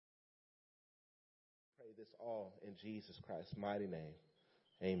this all in Jesus Christ's mighty name.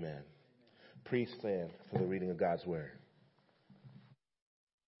 Amen. Please stand for the reading of God's word.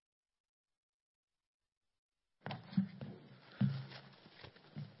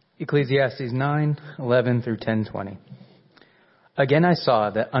 Ecclesiastes 9:11 through 10:20. Again I saw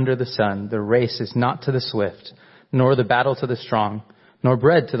that under the sun the race is not to the swift, nor the battle to the strong, nor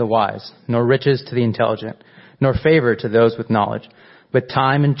bread to the wise, nor riches to the intelligent, nor favor to those with knowledge, but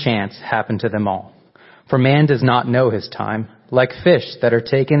time and chance happen to them all. For man does not know his time, like fish that are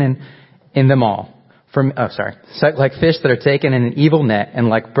taken in them all. Like fish that are taken in an evil net, and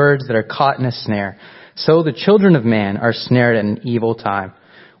like birds that are caught in a snare. So the children of man are snared at an evil time,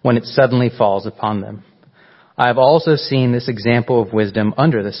 when it suddenly falls upon them. I have also seen this example of wisdom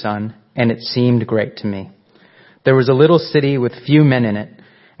under the sun, and it seemed great to me. There was a little city with few men in it,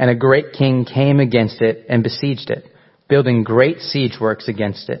 and a great king came against it and besieged it, building great siege works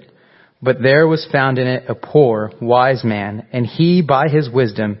against it. But there was found in it a poor, wise man, and he, by his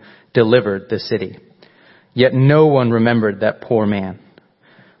wisdom, delivered the city. Yet no one remembered that poor man.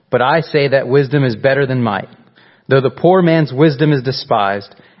 But I say that wisdom is better than might, though the poor man's wisdom is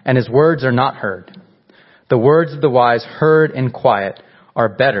despised, and his words are not heard. The words of the wise heard in quiet are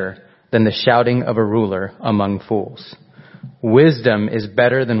better than the shouting of a ruler among fools. Wisdom is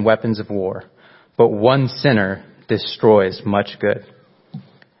better than weapons of war, but one sinner destroys much good.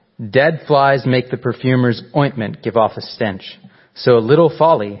 Dead flies make the perfumer's ointment give off a stench, so a little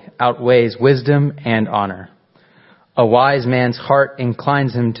folly outweighs wisdom and honor. A wise man's heart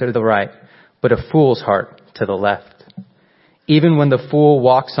inclines him to the right, but a fool's heart to the left. Even when the fool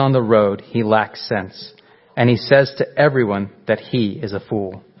walks on the road, he lacks sense, and he says to everyone that he is a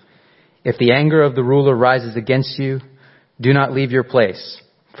fool. If the anger of the ruler rises against you, do not leave your place,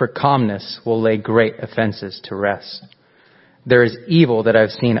 for calmness will lay great offenses to rest. There is evil that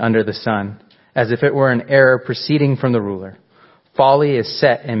I've seen under the sun, as if it were an error proceeding from the ruler. Folly is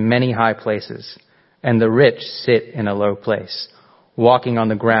set in many high places, and the rich sit in a low place, walking on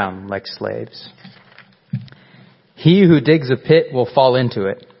the ground like slaves. He who digs a pit will fall into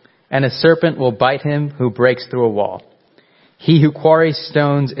it, and a serpent will bite him who breaks through a wall. He who quarries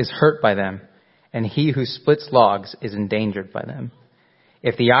stones is hurt by them, and he who splits logs is endangered by them.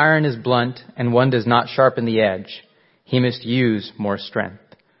 If the iron is blunt and one does not sharpen the edge, he must use more strength,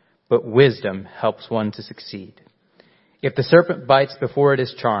 but wisdom helps one to succeed. If the serpent bites before it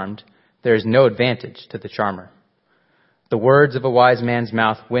is charmed, there is no advantage to the charmer. The words of a wise man's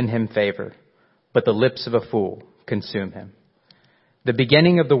mouth win him favor, but the lips of a fool consume him. The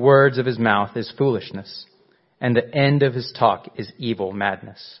beginning of the words of his mouth is foolishness, and the end of his talk is evil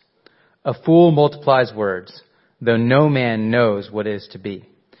madness. A fool multiplies words, though no man knows what is to be,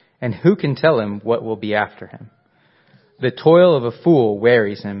 and who can tell him what will be after him? The toil of a fool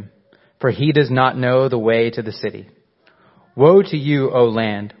wearies him, for he does not know the way to the city. Woe to you, O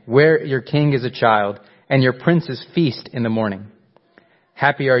land, where your king is a child, and your princes feast in the morning.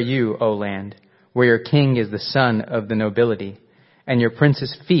 Happy are you, O land, where your king is the son of the nobility, and your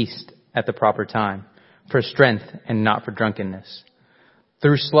princes feast at the proper time, for strength and not for drunkenness.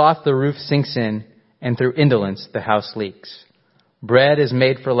 Through sloth the roof sinks in, and through indolence the house leaks. Bread is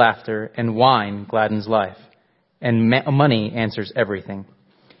made for laughter, and wine gladdens life, and money answers everything.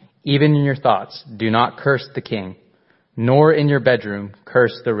 Even in your thoughts do not curse the king, nor in your bedroom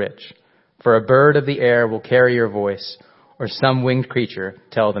curse the rich, for a bird of the air will carry your voice, or some winged creature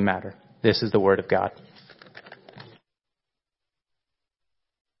tell the matter. This is the word of God.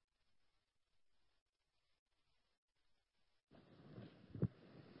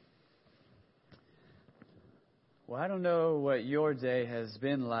 Well, I don't know what your day has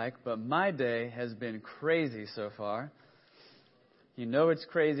been like, but my day has been crazy so far. You know it's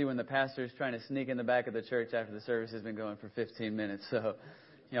crazy when the pastor is trying to sneak in the back of the church after the service has been going for 15 minutes. So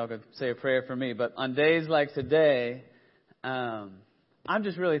y'all could say a prayer for me. But on days like today, I'm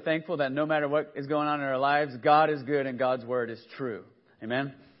just really thankful that no matter what is going on in our lives, God is good and God's word is true.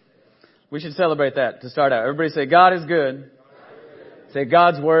 Amen? We should celebrate that to start out. Everybody say, God is good. Say,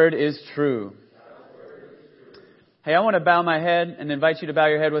 God's word is true. Hey, I want to bow my head and invite you to bow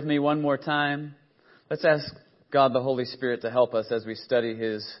your head with me one more time. Let's ask God the Holy Spirit to help us as we study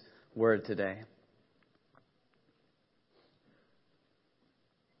His Word today.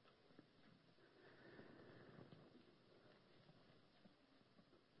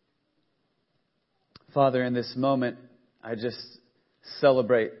 Father, in this moment, I just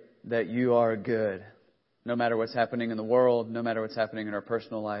celebrate that you are good. No matter what's happening in the world, no matter what's happening in our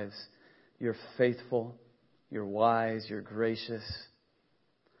personal lives, you're faithful. You're wise, you're gracious.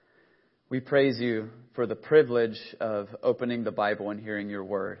 We praise you for the privilege of opening the Bible and hearing your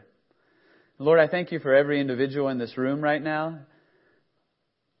word. Lord, I thank you for every individual in this room right now.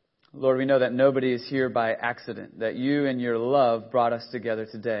 Lord, we know that nobody is here by accident, that you and your love brought us together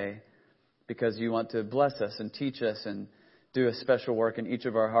today because you want to bless us and teach us and do a special work in each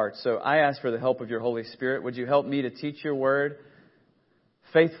of our hearts. So I ask for the help of your Holy Spirit. Would you help me to teach your word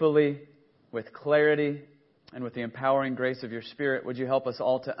faithfully, with clarity, and with the empowering grace of your Spirit? Would you help us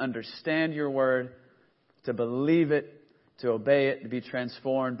all to understand your word, to believe it, to obey it, to be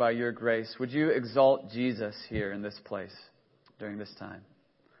transformed by your grace? Would you exalt Jesus here in this place during this time?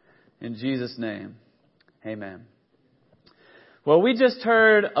 In Jesus' name, amen. Well, we just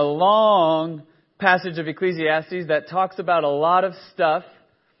heard a long passage of Ecclesiastes that talks about a lot of stuff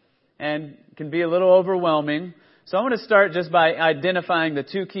and can be a little overwhelming. So I want to start just by identifying the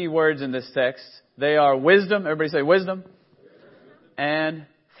two key words in this text. They are wisdom. Everybody say wisdom. And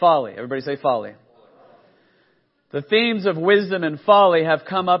folly. Everybody say folly. The themes of wisdom and folly have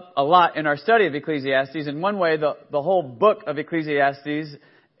come up a lot in our study of Ecclesiastes. In one way, the whole book of Ecclesiastes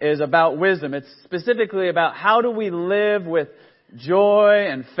is about wisdom. It's specifically about how do we live with joy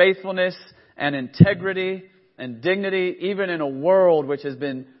and faithfulness and integrity and dignity, even in a world which has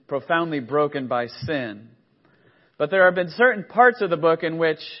been profoundly broken by sin. But there have been certain parts of the book in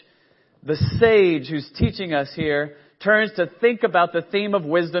which the sage who's teaching us here turns to think about the theme of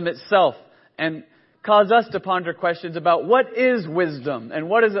wisdom itself and cause us to ponder questions about what is wisdom and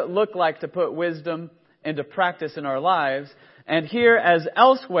what does it look like to put wisdom into practice in our lives. And here, as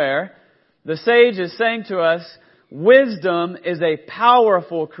elsewhere, the sage is saying to us, wisdom is a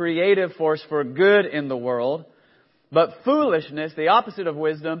powerful creative force for good in the world. But foolishness, the opposite of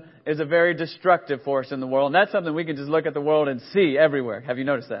wisdom, is a very destructive force in the world. And that's something we can just look at the world and see everywhere. Have you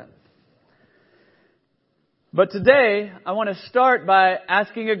noticed that? But today, I want to start by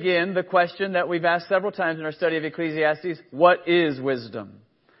asking again the question that we've asked several times in our study of Ecclesiastes. What is wisdom?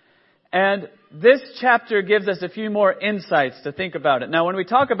 And this chapter gives us a few more insights to think about it. Now, when we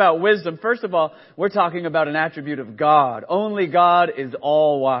talk about wisdom, first of all, we're talking about an attribute of God. Only God is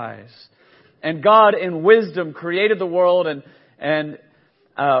all wise. And God in wisdom created the world and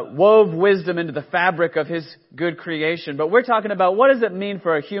wove wisdom into the fabric of His good creation. But we're talking about what does it mean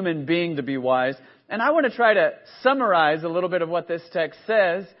for a human being to be wise? And I want to try to summarize a little bit of what this text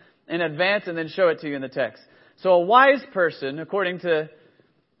says in advance and then show it to you in the text. So a wise person, according to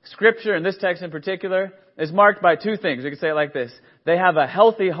Scripture, and this text in particular, is marked by two things. We can say it like this. They have a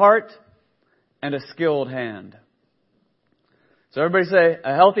healthy heart and a skilled hand. So everybody say,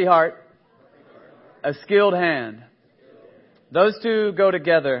 a healthy heart, a skilled hand. Those two go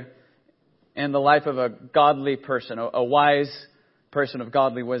together in the life of a godly person, a wise person of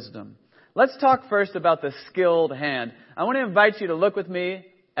godly wisdom. Let's talk first about the skilled hand. I want to invite you to look with me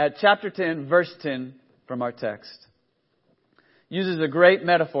at chapter 10, verse 10 from our text. Uses a great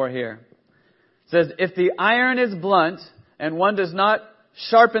metaphor here. It says, if the iron is blunt and one does not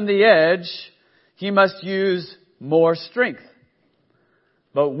sharpen the edge, he must use more strength.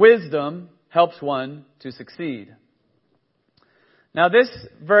 But wisdom helps one to succeed. Now this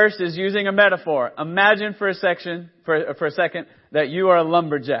verse is using a metaphor. Imagine for a second that you are a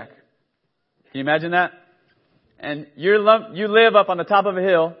lumberjack. Can you imagine that? And you live up on the top of a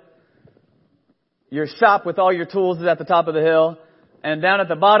hill. Your shop with all your tools is at the top of the hill. And down at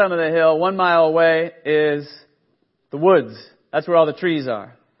the bottom of the hill, 1 mile away, is the woods. That's where all the trees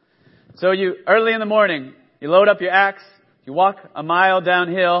are. So early in the morning, you load up your axe, you walk a mile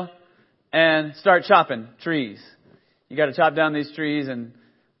downhill, and start chopping trees. You got to chop down these trees and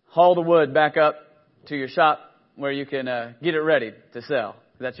haul the wood back up to your shop where you can get it ready to sell.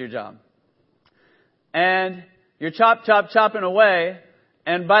 That's your job. And you're chopping away.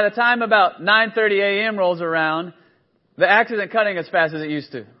 And by the time about 9:30 a.m. rolls around, the axe isn't cutting as fast as it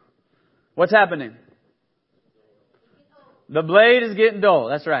used to. What's happening? The blade is getting dull.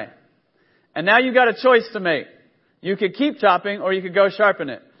 That's right. And now you've got a choice to make. You could keep chopping or you could go sharpen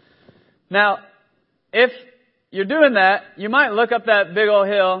it. Now, if you're doing that, you might look up that big old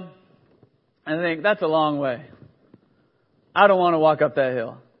hill and think, that's a long way. I don't want to walk up that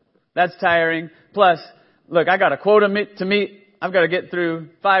hill. That's tiring. Plus, look, I got a quota to meet. I've got to get through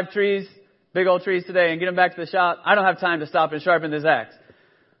 5 trees, big old trees today, and get them back to the shop. I don't have time to stop and sharpen this axe.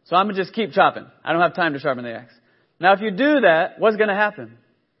 So I'm going to just keep chopping. I don't have time to sharpen the axe. Now, if you do that, what's going to happen?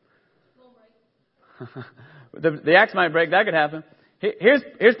 The axe might break. That could happen.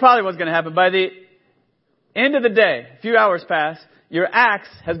 Here's probably what's going to happen. By the end of the day, a few hours pass, your axe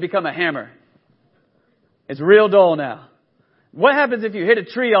has become a hammer. It's real dull now. What happens if you hit a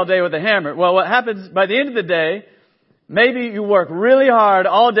tree all day with a hammer? Well, what happens by the end of the day, maybe you work really hard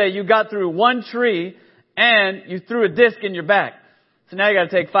all day. You got through one tree and you threw a disc in your back. So now you got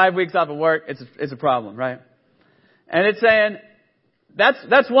to take 5 weeks off of work. It's a problem, right? And it's saying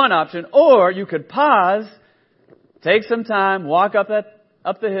that's one option. Or you could pause, take some time, walk up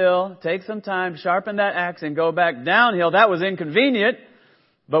the hill, take some time, sharpen that axe, and go back downhill. That was inconvenient.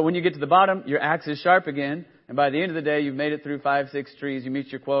 But when you get to the bottom, your axe is sharp again. And by the end of the day, you've made it through 5, 6 trees. You meet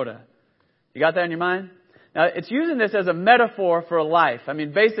your quota. You got that in your mind? Now, it's using this as a metaphor for life. I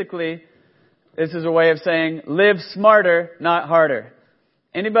mean, basically, this is a way of saying, live smarter, not harder.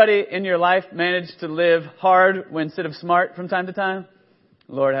 Anybody in your life manage to live hard instead of smart from time to time?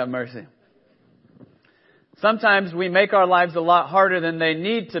 Lord have mercy. Sometimes we make our lives a lot harder than they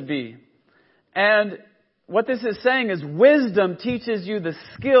need to be. And what this is saying is wisdom teaches you the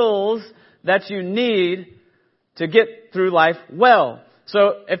skills that you need to get through life well.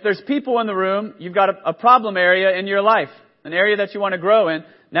 So if there's people in the room, you've got a problem area in your life, an area that you want to grow in.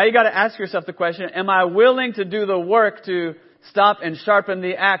 Now you got to ask yourself the question, am I willing to do the work to stop and sharpen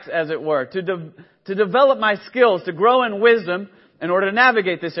the axe, as it were, to develop my skills, to grow in wisdom in order to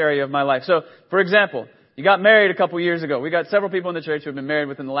navigate this area of my life? So, for example, you got married a couple years ago. We got several people in the church who have been married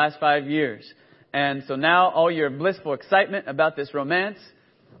within the last 5 years. And so now all your blissful excitement about this romance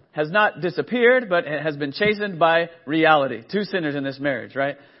has not disappeared, but it has been chastened by reality. 2 sinners in this marriage,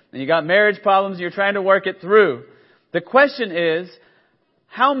 right? And you got marriage problems, you're trying to work it through. The question is,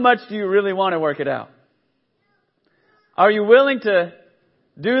 how much do you really want to work it out? Are you willing to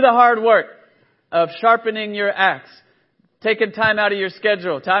do the hard work of sharpening your axe, taking time out of your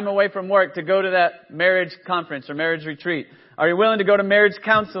schedule, time away from work to go to that marriage conference or marriage retreat? Are you willing to go to marriage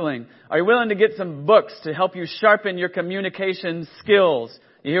counseling? Are you willing to get some books to help you sharpen your communication skills?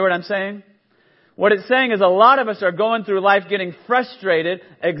 You hear what I'm saying? What it's saying is a lot of us are going through life getting frustrated,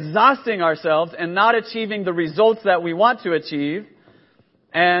 exhausting ourselves, and not achieving the results that we want to achieve.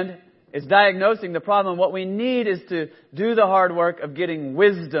 And it's diagnosing the problem. What we need is to do the hard work of getting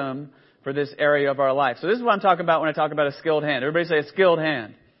wisdom for this area of our life. So this is what I'm talking about when I talk about a skilled hand. Everybody say a skilled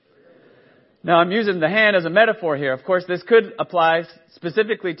hand. Now I'm using the hand as a metaphor here. Of course, this could apply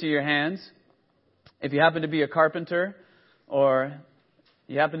specifically to your hands. If you happen to be a carpenter or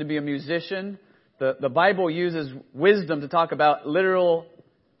you happen to be a musician, the Bible uses wisdom to talk about literal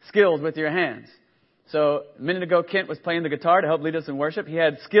skills with your hands. So a minute ago, Kent was playing the guitar to help lead us in worship. He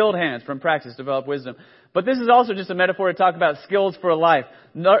had skilled hands from practice to develop wisdom. But this is also just a metaphor to talk about skills for life.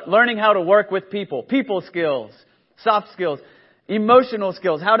 Learning how to work with people. People skills. Soft skills. Emotional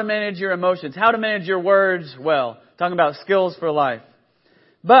skills. How to manage your emotions. How to manage your words well. Talking about skills for life.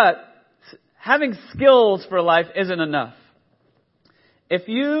 But having skills for life isn't enough. If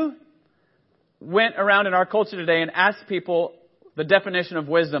you went around in our culture today and asked people the definition of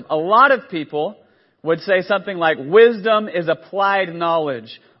wisdom, a lot of people would say something like wisdom is applied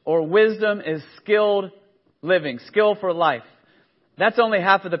knowledge or wisdom is skilled living, skill for life. That's only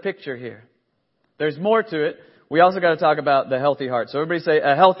half of the picture here. There's more to it. We also got to talk about the healthy heart. So everybody say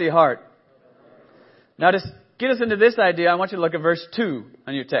a healthy heart. Now to get us into this idea, I want you to look at verse 2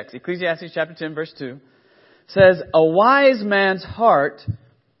 on your text. Ecclesiastes chapter 10 verse 2 says, a wise man's heart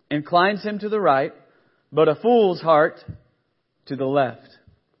inclines him to the right, but a fool's heart to the left.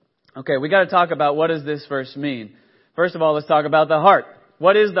 Okay, we got to talk about what does this verse mean. First of all, let's talk about the heart.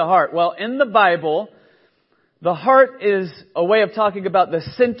 What is the heart? Well, in the Bible, the heart is a way of talking about the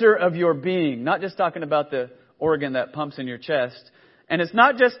center of your being, not just talking about the organ that pumps in your chest. And it's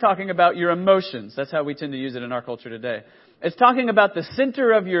not just talking about your emotions. That's how we tend to use it in our culture today. It's talking about the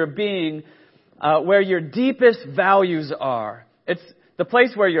center of your being, where your deepest values are. It's the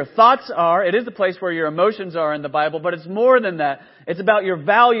place where your thoughts are. It is the place where your emotions are in the Bible, but it's more than that. It's about your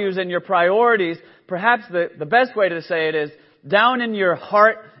values and your priorities. Perhaps the best way to say it is, down in your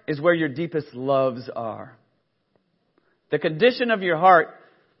heart is where your deepest loves are. The condition of your heart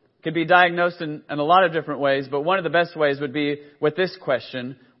could be diagnosed in a lot of different ways, but one of the best ways would be with this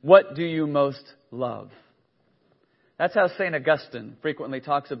question, what do you most love? That's how St. Augustine frequently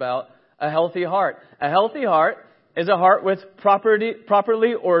talks about a healthy heart. A healthy heart is a heart with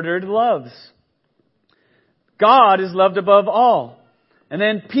properly ordered loves. God is loved above all. And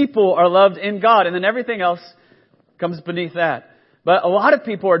then people are loved in God. And then everything else comes beneath that. But a lot of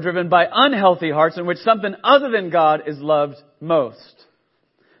people are driven by unhealthy hearts in which something other than God is loved most.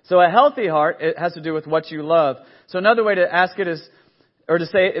 So a healthy heart, it has to do with what you love. So another way to ask it is, or to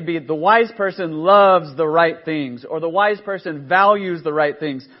say it would be, the wise person loves the right things. Or the wise person values the right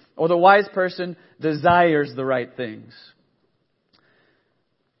things. Or the wise person desires the right things.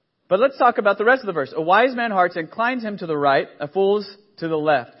 But let's talk about the rest of the verse. A wise man's heart inclines him to the right, a fool's to the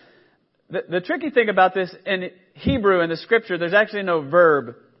left. The tricky thing about this in Hebrew in the scripture, there's actually no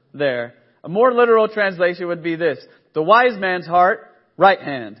verb there. A more literal translation would be this. The wise man's heart right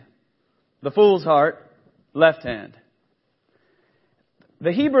hand. The fool's heart, left hand.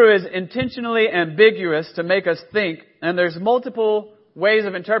 The Hebrew is intentionally ambiguous to make us think, and there's multiple ways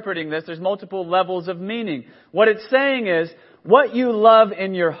of interpreting this. There's multiple levels of meaning. What it's saying is, what you love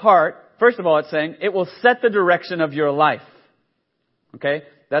in your heart, first of all, it's saying, it will set the direction of your life. Okay?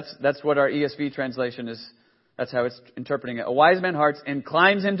 That's what our ESV translation is. That's how it's interpreting it. A wise man's heart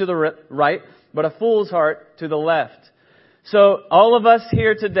inclines him to the right, but a fool's heart to the left. So all of us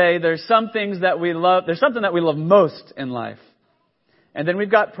here today, there's some things that we love. There's something that we love most in life. And then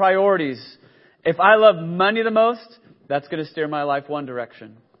we've got priorities. If I love money the most, that's going to steer my life one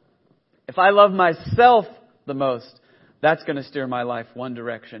direction. If I love myself the most, that's going to steer my life one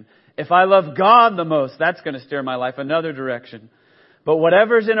direction. If I love God the most, that's going to steer my life another direction. But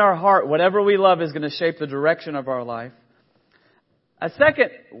whatever's in our heart, whatever we love is going to shape the direction of our life. A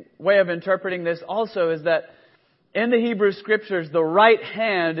second way of interpreting this also is that in the Hebrew Scriptures, the right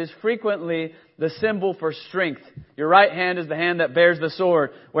hand is frequently the symbol for strength. Your right hand is the hand that bears the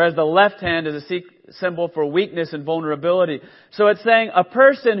sword, whereas the left hand is a symbol for weakness and vulnerability. So it's saying a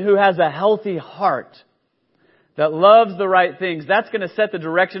person who has a healthy heart, that loves the right things, that's going to set the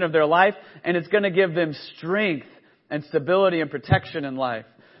direction of their life, and it's going to give them strength and stability and protection in life.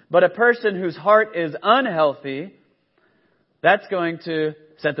 But a person whose heart is unhealthy, that's going to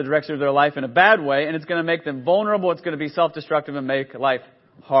set the direction of their life in a bad way, and it's going to make them vulnerable, it's going to be self-destructive and make life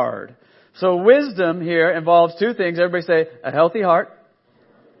hard. So wisdom here involves two things. Everybody say, a healthy heart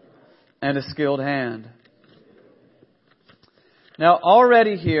and a skilled hand. Now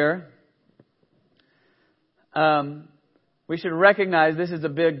already here, we should recognize this is a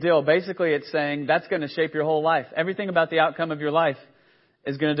big deal. Basically it's saying that's going to shape your whole life. Everything about the outcome of your life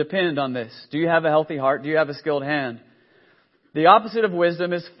is going to depend on this. Do you have a healthy heart? Do you have a skilled hand? The opposite of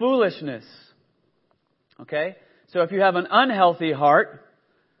wisdom is foolishness. Okay? So if you have an unhealthy heart,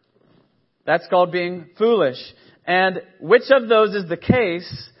 that's called being foolish. And which of those is the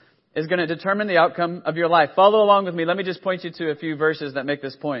case is going to determine the outcome of your life. Follow along with me. Let me just point you to a few verses that make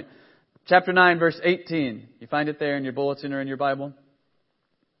this point. Chapter 9, verse 18. You find it there in your bulletin or in your Bible?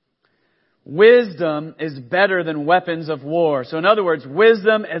 Wisdom is better than weapons of war. So in other words,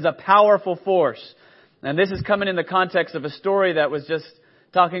 wisdom is a powerful force. And this is coming in the context of a story that was just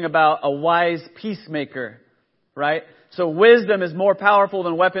talking about a wise peacemaker, right? So wisdom is more powerful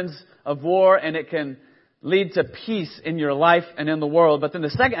than weapons of war, and it can lead to peace in your life and in the world. But then the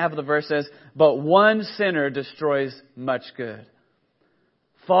second half of the verse says, but one sinner destroys much good.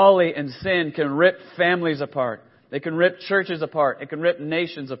 Folly and sin can rip families apart. They can rip churches apart. It can rip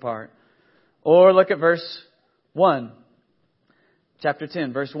nations apart. Or look at verse 1. Chapter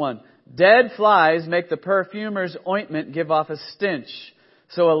 10, verse 1. Dead flies make the perfumer's ointment give off a stench.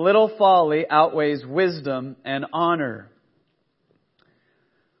 So a little folly outweighs wisdom and honor.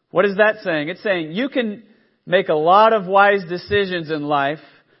 What is that saying? It's saying you can make a lot of wise decisions in life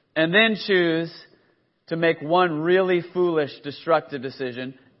and then choose to make one really foolish, destructive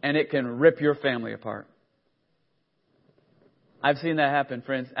decision, and it can rip your family apart. I've seen that happen,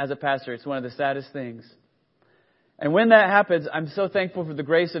 friends. As a pastor, it's one of the saddest things. And when that happens, I'm so thankful for the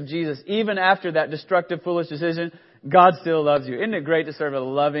grace of Jesus. Even after that destructive, foolish decision, God still loves you. Isn't it great to serve a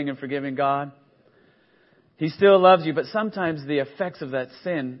loving and forgiving God? He still loves you, but sometimes the effects of that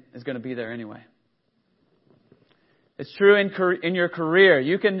sin is going to be there anyway. It's true in your career.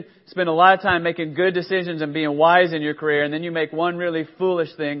 You can spend a lot of time making good decisions and being wise in your career, and then you make one really foolish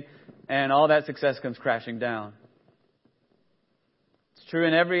thing, and all that success comes crashing down. It's true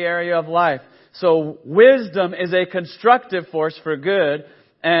in every area of life. So wisdom is a constructive force for good,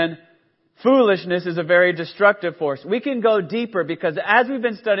 and foolishness is a very destructive force. We can go deeper because as we've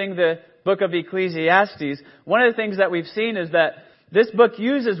been studying the book of Ecclesiastes, one of the things that we've seen is that this book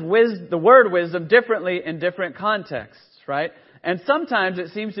uses the word wisdom differently in different contexts, right? And sometimes it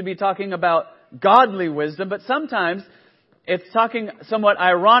seems to be talking about godly wisdom, but sometimes it's talking somewhat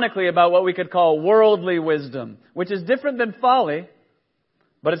ironically about what we could call worldly wisdom, which is different than folly,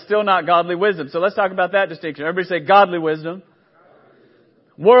 but it's still not godly wisdom. So let's talk about that distinction. Everybody say godly wisdom,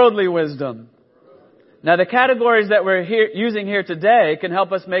 worldly wisdom. Now the categories that we're using here today can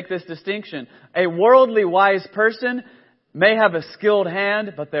help us make this distinction. A worldly wise person may have a skilled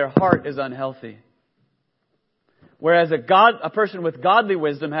hand, but their heart is unhealthy. Whereas a person with godly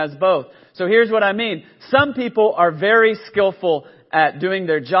wisdom has both. So here's what I mean. Some people are very skillful at doing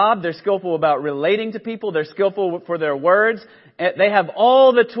their job. They're skillful about relating to people. They're skillful for their words. They have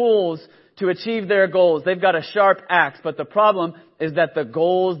all the tools to achieve their goals. They've got a sharp axe. But the problem is that the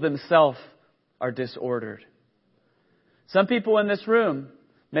goals themselves are disordered. Some people in this room,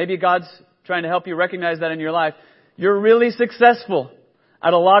 maybe God's trying to help you recognize that in your life. You're really successful.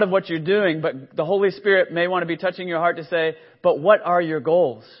 at a lot of what you're doing, but the Holy Spirit may want to be touching your heart to say, but what are your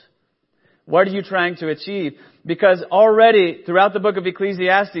goals? What are you trying to achieve? Because already throughout the book of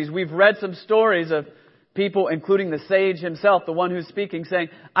Ecclesiastes, we've read some stories of people, including the sage himself, the one who's speaking, saying,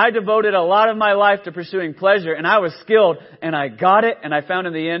 I devoted a lot of my life to pursuing pleasure, and I was skilled, and I got it, and I found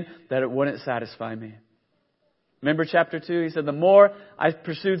in the end that it wouldn't satisfy me. Remember chapter 2? He said, the more I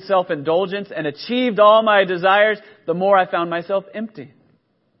pursued self-indulgence and achieved all my desires, the more I found myself empty.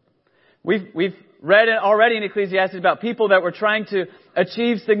 We've read it already in Ecclesiastes about people that were trying to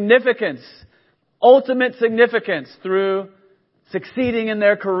achieve significance, ultimate significance through succeeding in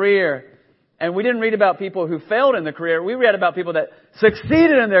their career. And we didn't read about people who failed in the career. We read about people that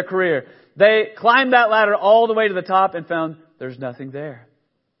succeeded in their career. They climbed that ladder all the way to the top and found there's nothing there.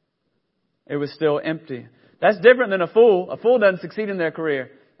 It was still empty. That's different than a fool. A fool doesn't succeed in their career.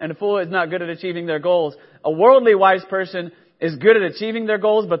 And a fool is not good at achieving their goals. A worldly wise person is good at achieving their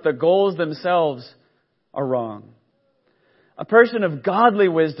goals, but the goals themselves are wrong. A person of godly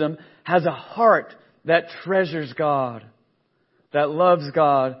wisdom has a heart that treasures God, that loves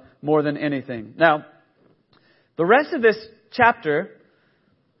God more than anything. Now, the rest of this chapter,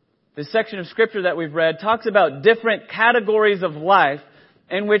 this section of Scripture that we've read, talks about different categories of life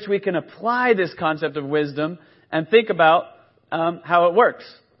in which we can apply this concept of wisdom and think about how it works.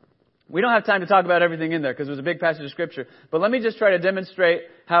 We don't have time to talk about everything in there because it was a big passage of Scripture. But let me just try to demonstrate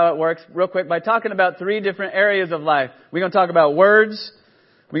how it works real quick by talking about 3 different areas of life. We're going to talk about words.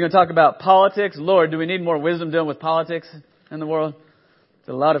 We're going to talk about politics. Lord, do we need more wisdom dealing with politics in the world? It's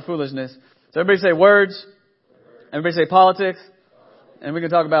a lot of foolishness. So everybody say words. Everybody say politics. And we're going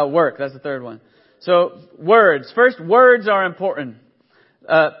to talk about work. That's the third one. So words. First, words are important.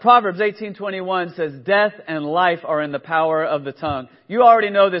 Proverbs 18:21 says, death and life are in the power of the tongue. You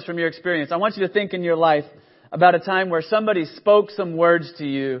already know this from your experience. I want you to think in your life about a time where somebody spoke some words to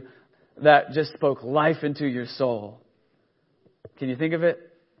you that just spoke life into your soul. Can you think of it?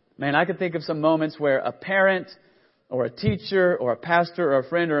 Man, I can think of some moments where a parent or a teacher or a pastor or a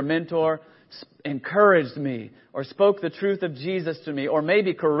friend or a mentor encouraged me or spoke the truth of Jesus to me or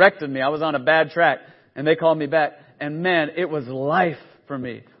maybe corrected me. I was on a bad track and they called me back. And man, it was life for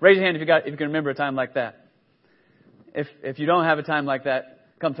me. Raise your hand if you can remember a time like that. If you don't have a time like that,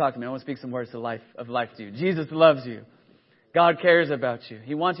 come talk to me. I want to speak some words of life to you. Jesus loves you. God cares about you.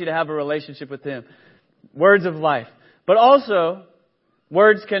 He wants you to have a relationship with Him. Words of life. But also,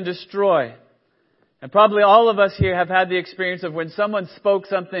 words can destroy. And probably all of us here have had the experience of when someone spoke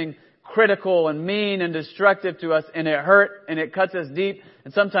something critical and mean and destructive to us and it hurt and it cuts us deep.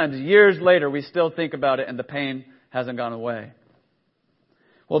 And sometimes years later we still think about it and the pain hasn't gone away.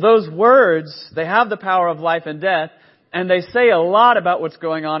 Well, those words, they have the power of life and death, and they say a lot about what's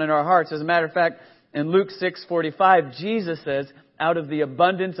going on in our hearts. As a matter of fact, in Luke 6:45, Jesus says, out of the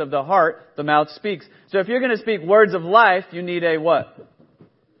abundance of the heart, the mouth speaks. So if you're going to speak words of life, you need a what?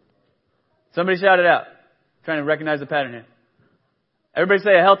 Somebody shout it out. I'm trying to recognize the pattern here. Everybody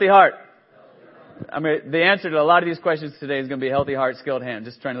say a healthy heart. I mean, the answer to a lot of these questions today is going to be a healthy heart, skilled hand.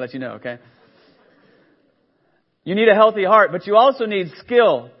 Just trying to let you know, okay? You need a healthy heart, but you also need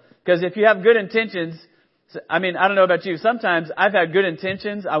skill. Because if you have good intentions, I mean, I don't know about you. Sometimes I've had good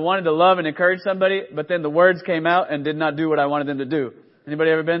intentions. I wanted to love and encourage somebody, but then the words came out and did not do what I wanted them to do. Anybody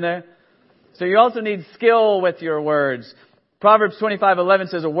ever been there? So you also need skill with your words. Proverbs 25:11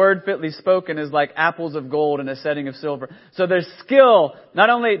 says, a word fitly spoken is like apples of gold in a setting of silver. So there's skill. Not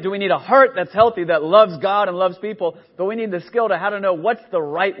only do we need a heart that's healthy, that loves God and loves people, but we need the skill to how to know what's the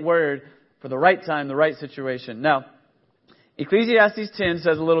right word for the right time, the right situation. Now, Ecclesiastes 10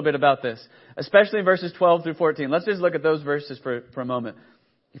 says a little bit about this, especially in verses 12 through 14. Let's just look at those verses for a moment.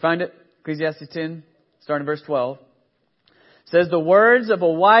 You find it? Ecclesiastes 10, starting in verse 12. It says, the words of a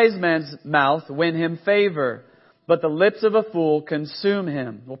wise man's mouth win him favor, but the lips of a fool consume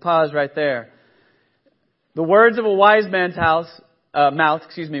him. We'll pause right there. The words of a wise man's mouth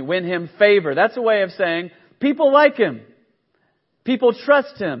win him favor. That's a way of saying people like him. People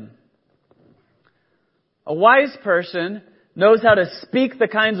trust him. A wise person knows how to speak the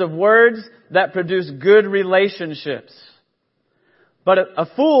kinds of words that produce good relationships. But a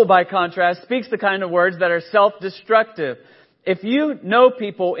fool, by contrast, speaks the kind of words that are self-destructive. If you know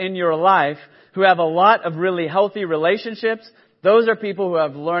people in your life who have a lot of really healthy relationships, those are people who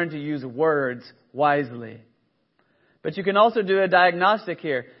have learned to use words wisely. But you can also do a diagnostic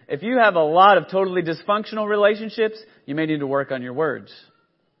here. If you have a lot of totally dysfunctional relationships, you may need to work on your words.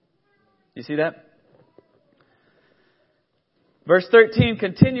 You see that? Verse 13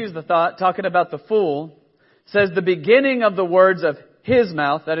 continues the thought, talking about the fool. It says, the beginning of the words of his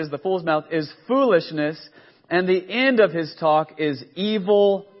mouth, that is the fool's mouth, is foolishness, and the end of his talk is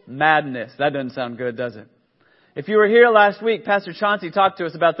evil madness. That doesn't sound good, does it? If you were here last week, Pastor Chauncey talked to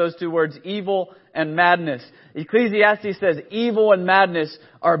us about those two words, evil and madness. Ecclesiastes says evil and madness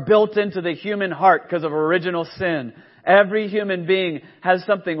are built into the human heart because of original sin. Every human being has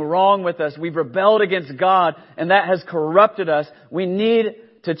something wrong with us. We've rebelled against God, and that has corrupted us. We need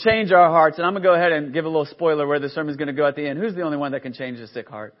to change our hearts. And I'm going to go ahead and give a little spoiler where the sermon's going to go at the end. Who's the only one that can change a sick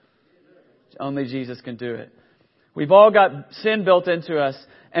heart? Only Jesus can do it. We've all got sin built into us,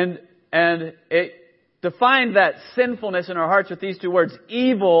 and it defined that sinfulness in our hearts with these two words,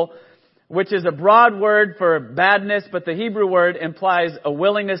 evil, which is a broad word for badness, but the Hebrew word implies a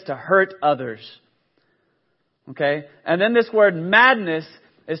willingness to hurt others. Okay? And then this word madness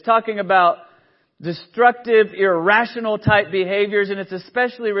is talking about destructive, irrational type behaviors, and it's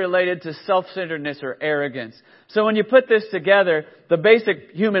especially related to self-centeredness or arrogance. So when you put this together, the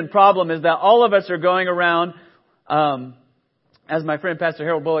basic human problem is that all of us are going around, as my friend Pastor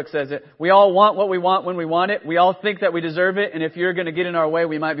Harold Bullock says it, we all want what we want when we want it. We all think that we deserve it. And if you're going to get in our way,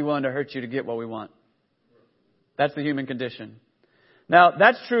 we might be willing to hurt you to get what we want. That's the human condition. Now,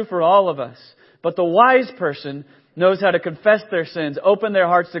 that's true for all of us. But the wise person knows how to confess their sins, open their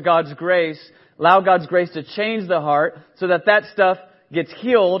hearts to God's grace, allow God's grace to change the heart so that that stuff gets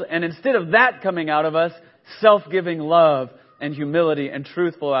healed. And instead of that coming out of us, self-giving love and humility and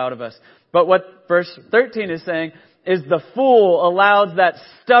truthful out of us. But what verse 13 is saying is the fool allows that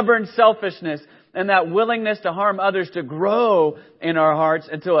stubborn selfishness and that willingness to harm others to grow in our hearts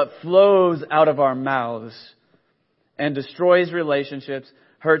until it flows out of our mouths and destroys relationships,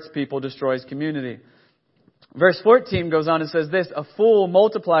 hurts people, destroys community. Verse 14 goes on and says this, a fool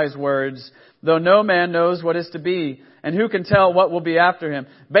multiplies words, though no man knows what is to be, and who can tell what will be after him.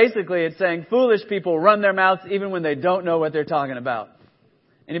 Basically, it's saying foolish people run their mouths even when they don't know what they're talking about.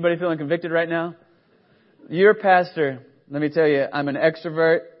 Anybody feeling convicted right now? Your pastor, let me tell you, I'm an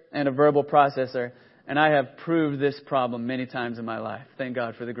extrovert and a verbal processor, and I have proved this problem many times in my life. Thank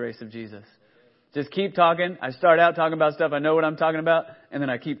God for the grace of Jesus. Just keep talking. I start out talking about stuff I know what I'm talking about, and then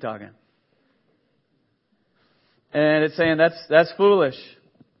I keep talking. And it's saying that's foolish.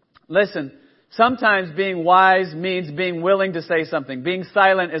 Listen, sometimes being wise means being willing to say something. Being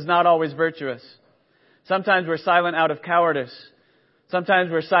silent is not always virtuous. Sometimes we're silent out of cowardice.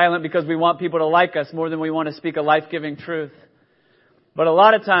 Sometimes we're silent because we want people to like us more than we want to speak a life-giving truth. But a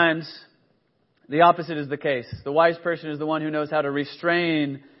lot of times, the opposite is the case. The wise person is the one who knows how to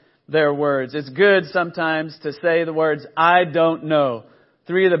restrain their words. It's good sometimes to say the words, I don't know.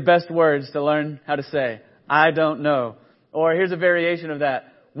 3 of the best words to learn how to say. I don't know. Or here's a variation of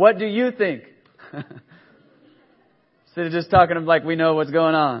that. What do you think? Instead of just talking like we know what's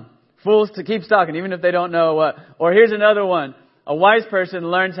going on. Fools keeps talking even if they don't know what. Or here's another one. A wise person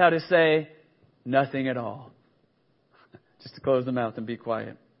learns how to say nothing at all. Just to close the mouth and be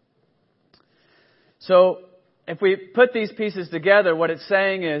quiet. So, if we put these pieces together, what it's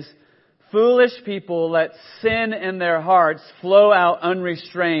saying is, foolish people let sin in their hearts flow out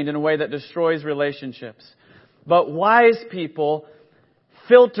unrestrained in a way that destroys relationships. But wise people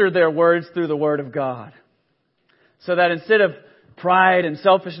filter their words through the Word of God. So that instead of pride and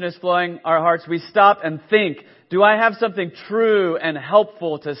selfishness flowing our hearts, we stop and think, do I have something true and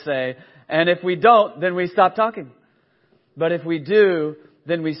helpful to say? And if we don't, then we stop talking. But if we do,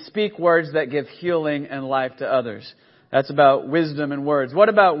 then we speak words that give healing and life to others. That's about wisdom and words. What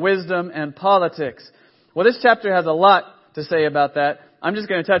about wisdom and politics? Well, this chapter has a lot to say about that. I'm just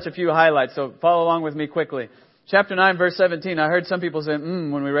going to touch a few highlights, so follow along with me quickly. Chapter 9, verse 17. I heard some people say,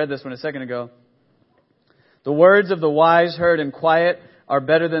 when we read this one a second ago. The words of the wise heard in quiet are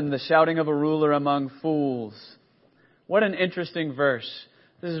better than the shouting of a ruler among fools. What an interesting verse.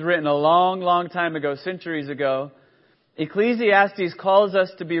 This is written a long, long time ago, centuries ago. Ecclesiastes calls us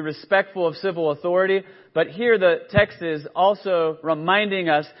to be respectful of civil authority, but here the text is also reminding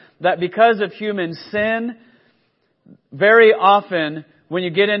us that because of human sin, very often when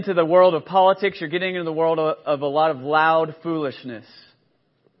you get into the world of politics, you're getting into the world of a lot of loud foolishness.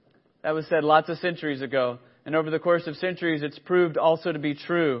 That was said lots of centuries ago, and over the course of centuries it's proved also to be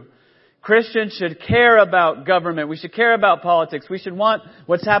true. Christians should care about government. We should care about politics. We should want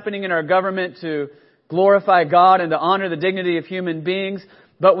what's happening in our government to glorify God and to honor the dignity of human beings.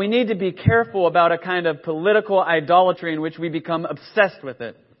 But we need to be careful about a kind of political idolatry in which we become obsessed with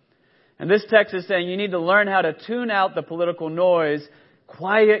it. And this text is saying you need to learn how to tune out the political noise,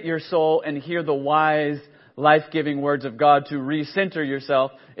 quiet your soul, and hear the wise, life-giving words of God to recenter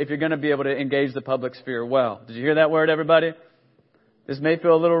yourself if you're going to be able to engage the public sphere well. Did you hear that word, everybody? This may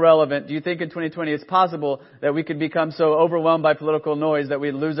feel a little relevant. Do you think in 2020 it's possible that we could become so overwhelmed by political noise that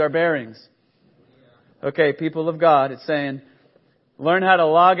we lose our bearings? Okay, people of God, it's saying, learn how to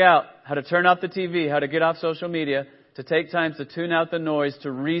log out, how to turn off the TV, how to get off social media, to take time to tune out the noise, to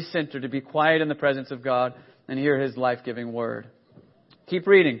recenter, to be quiet in the presence of God and hear His life-giving word. Keep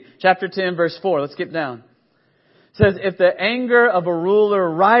reading. Chapter 10, verse 4. Let's skip down. It says, if the anger of a ruler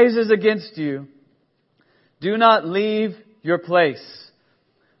rises against you, do not leave your place,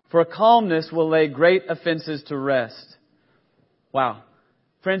 for calmness will lay great offenses to rest. Wow.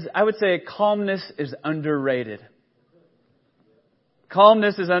 Friends, I would say calmness is underrated.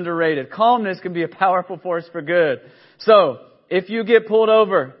 Calmness is underrated. Calmness can be a powerful force for good. So, if you get pulled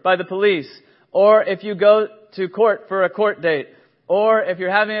over by the police, or if you go to court for a court date, or if you're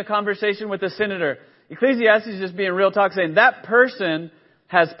having a conversation with a senator, Ecclesiastes is just being real talk, saying that person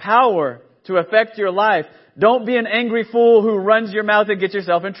has power to affect your life. Don't be an angry fool who runs your mouth and gets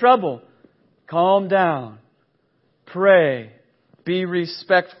yourself in trouble. Calm down. Pray. Be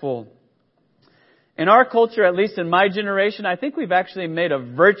respectful. In our culture, at least in my generation, I think we've actually made a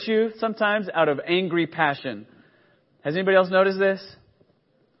virtue sometimes out of angry passion. Has anybody else noticed this?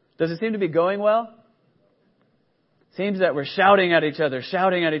 Does it seem to be going well? Seems that we're shouting at each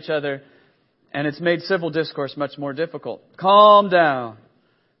other, and it's made civil discourse much more difficult. Calm down.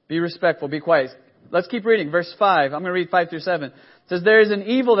 Be respectful. Be quiet. Let's keep reading. Verse 5. I'm going to read 5 through 7. It says, there is an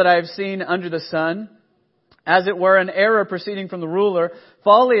evil that I have seen under the sun, as it were an error proceeding from the ruler.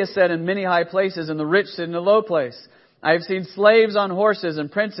 Folly is said in many high places, and the rich sit in a low place. I have seen slaves on horses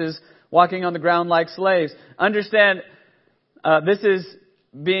and princes walking on the ground like slaves. Understand, this is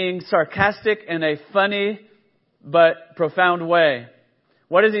being sarcastic in a funny but profound way.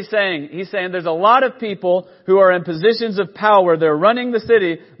 What is he saying? He's saying there's a lot of people who are in positions of power. They're running the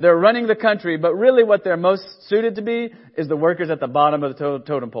city. They're running the country. But really what they're most suited to be is the workers at the bottom of the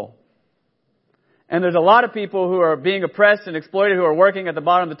totem pole. And there's a lot of people who are being oppressed and exploited who are working at the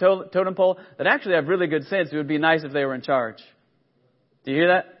bottom of the totem pole that actually have really good sense. It would be nice if they were in charge. Do you hear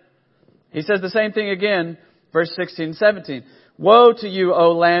that? He says the same thing again, verse 16 and 17. Woe to you,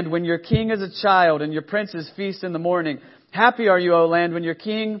 O land, when your king is a child and your princes feast in the morning. Happy are you, O land, when your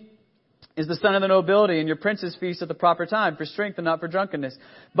king is the son of the nobility and your princes feast at the proper time for strength and not for drunkenness.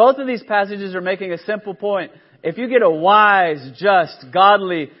 Both of these passages are making a simple point. If you get a wise, just,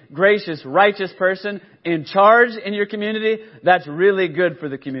 godly, gracious, righteous person in charge in your community, that's really good for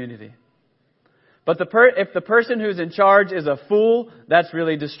the community. But if the person who's in charge is a fool, that's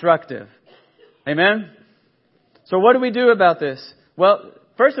really destructive. Amen? So what do we do about this? Well,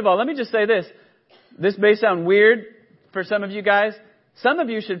 first of all, let me just say this. This may sound weird for some of you guys. Some of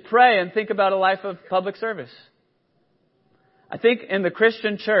you should pray and think about a life of public service. I think in the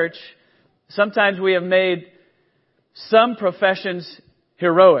Christian church, sometimes we have made some professions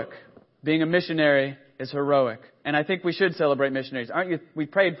heroic. Being a missionary is heroic. And I think we should celebrate missionaries. Aren't you? We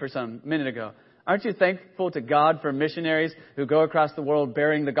prayed for some a minute ago. Aren't you thankful to God for missionaries who go across the world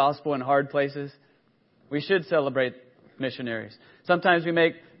bearing the gospel in hard places? We should celebrate missionaries. Sometimes we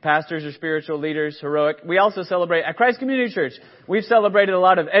make pastors or spiritual leaders heroic. We also celebrate at Christ Community Church. We've celebrated a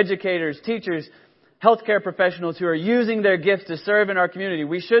lot of educators, teachers, healthcare professionals who are using their gifts to serve in our community.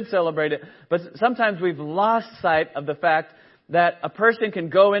 We should celebrate it. But sometimes we've lost sight of the fact that a person can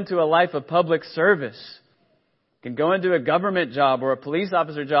go into a life of public service, can go into a government job or a police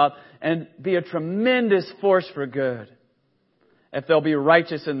officer job and be a tremendous force for good if they'll be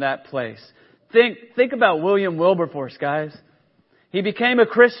righteous in that place. Think about William Wilberforce, guys. He became a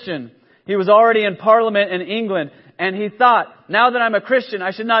Christian. He was already in Parliament in England. And he thought, now that I'm a Christian,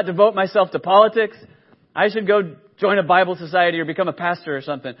 I should not devote myself to politics. I should go join a Bible society or become a pastor or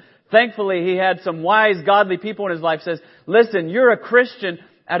something. Thankfully, he had some wise, godly people in his life says, listen, you're a Christian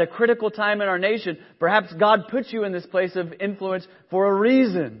at a critical time in our nation. Perhaps God put you in this place of influence for a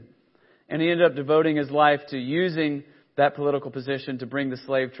reason. And he ended up devoting his life to using that political position to bring the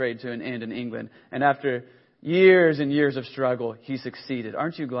slave trade to an end in England. And after years and years of struggle, he succeeded.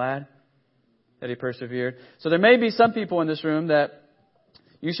 Aren't you glad that he persevered? So there may be some people in this room that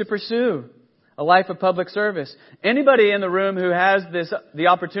you should pursue a life of public service. Anybody in the room who has the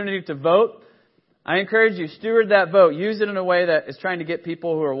opportunity to vote, I encourage you, steward that vote. Use it in a way that is trying to get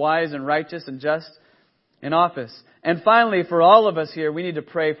people who are wise and righteous and just in office. And finally, for all of us here, we need to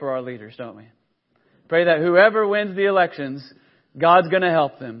pray for our leaders, don't we? Pray that whoever wins the elections, God's going to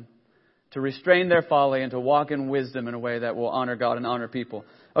help them to restrain their folly and to walk in wisdom in a way that will honor God and honor people.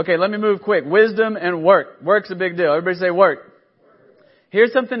 Okay, let me move quick. Wisdom and work. Work's a big deal. Everybody say work.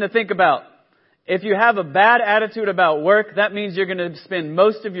 Here's something to think about. If you have a bad attitude about work, that means you're going to spend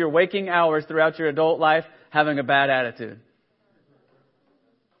most of your waking hours throughout your adult life having a bad attitude.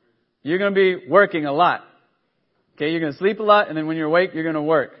 You're going to be working a lot. Okay, you're going to sleep a lot, and then when you're awake, you're going to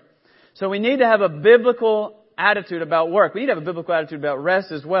work. So we need to have a biblical attitude about work. We need to have a biblical attitude about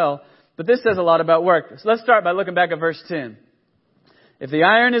rest as well. But this says a lot about work. So let's start by looking back at verse 10. If the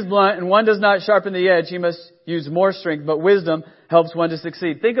iron is blunt and one does not sharpen the edge, he must use more strength, but wisdom helps one to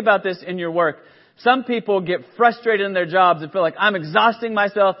succeed. Think about this in your work. Some people get frustrated in their jobs and feel like, I'm exhausting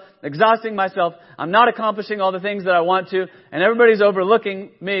myself. I'm not accomplishing all the things that I want to, and everybody's overlooking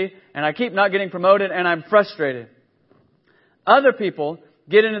me, and I keep not getting promoted, and I'm frustrated. Other people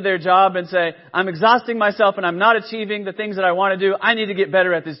get into their job and say, I'm exhausting myself, and I'm not achieving the things that I want to do. I need to get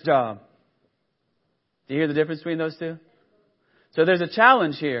better at this job. Do you hear the difference between those two? So there's a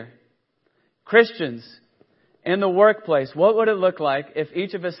challenge here. Christians, in the workplace, what would it look like if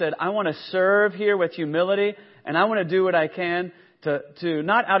each of us said, I want to serve here with humility, and I want to do what I can to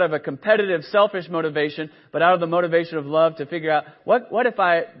not out of a competitive, selfish motivation, but out of the motivation of love to figure out, what if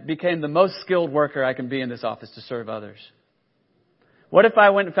I became the most skilled worker I can be in this office to serve others? What if I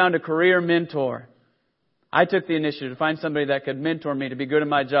went and found a career mentor? I took the initiative to find somebody that could mentor me to be good at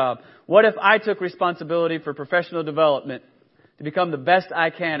my job. What if I took responsibility for professional development to become the best I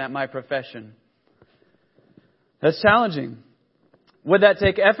can at my profession? That's challenging. Would that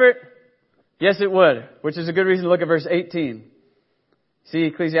take effort? Yes, it would, which is a good reason to look at verse 18. See,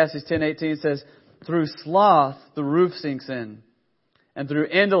 Ecclesiastes 10:18 says, through sloth, the roof sinks in, and through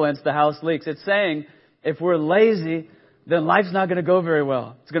indolence, the house leaks. It's saying, if we're lazy, then life's not going to go very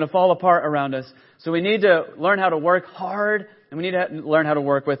well. It's going to fall apart around us. So we need to learn how to work hard, and we need to learn how to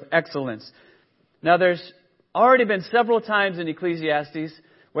work with excellence. Now, there's already been several times in Ecclesiastes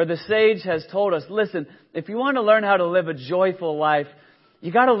where the sage has told us, listen, if you want to learn how to live a joyful life,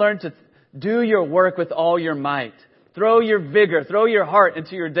 you got to learn to do your work with all your might. Throw your vigor, throw your heart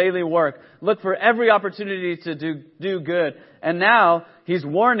into your daily work. Look for every opportunity to do good. And now he's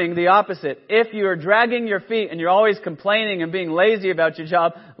warning the opposite. If you're dragging your feet and you're always complaining and being lazy about your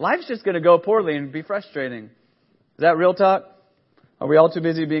job, life's just going to go poorly and be frustrating. Is that real talk? Are we all too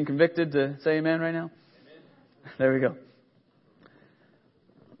busy being convicted to say amen right now? Amen. There we go.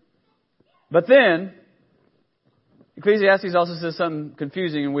 But then, Ecclesiastes also says something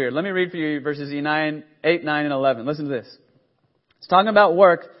confusing and weird. Let me read for you verses 8, 9, and 11. Listen to this. It's talking about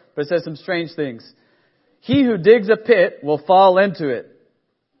work, but it says some strange things. He who digs a pit will fall into it,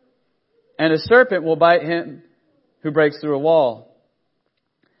 and a serpent will bite him who breaks through a wall.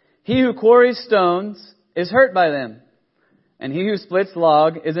 He who quarries stones is hurt by them, and he who splits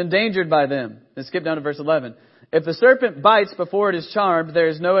log is endangered by them. Then skip down to verse 11. If the serpent bites before it is charmed, there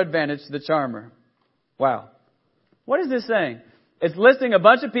is no advantage to the charmer. Wow. What is this saying? It's listing a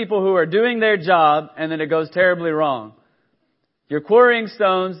bunch of people who are doing their job, and then it goes terribly wrong. You're quarrying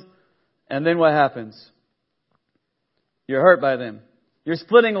stones, and then what happens? You're hurt by them. You're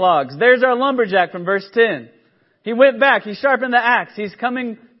splitting logs. There's our lumberjack from verse 10. He went back. He sharpened the axe. He's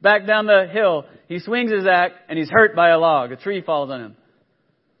coming back down the hill. He swings his axe, and he's hurt by a log. A tree falls on him.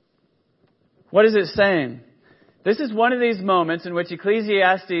 What is it saying? This is one of these moments in which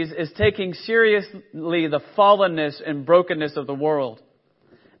Ecclesiastes is taking seriously the fallenness and brokenness of the world.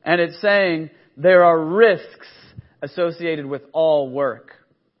 And it's saying there are risks associated with all work.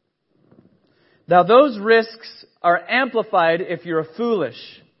 Now, those risks are amplified if you're foolish.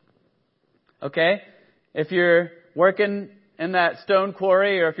 Okay? If you're working in that stone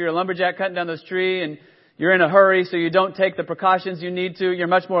quarry, or if you're a lumberjack cutting down this tree and you're in a hurry, so you don't take the precautions you need to, you're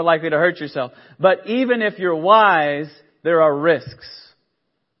much more likely to hurt yourself. But even if you're wise, there are risks.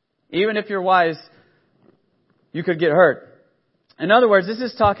 Even if you're wise, you could get hurt. In other words, this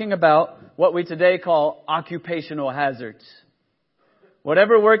is talking about what we today call occupational hazards.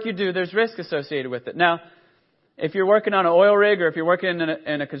 Whatever work you do, there's risk associated with it. Now, if you're working on an oil rig, or if you're working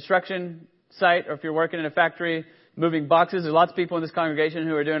in a construction site, or if you're working in a factory moving boxes, there's lots of people in this congregation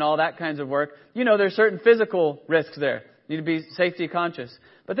who are doing all that kinds of work. You know, there's certain physical risks there. You need to be safety conscious.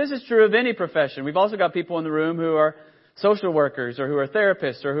 But this is true of any profession. We've also got people in the room who are social workers, or who are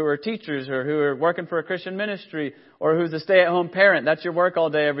therapists, or who are teachers, or who are working for a Christian ministry, or who's a stay-at-home parent. That's your work all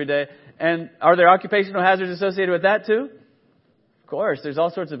day, every day. And are there occupational hazards associated with that too? Of course. There's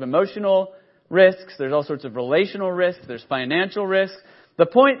all sorts of emotional risks. There's all sorts of relational risks. There's financial risks. The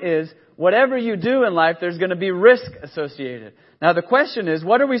point is, whatever you do in life, there's going to be risk associated. Now the question is,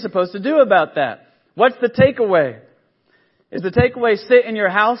 what are we supposed to do about that? What's the takeaway? Is the takeaway sit in your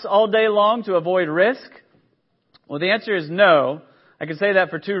house all day long to avoid risk? Well, the answer is no. I can say that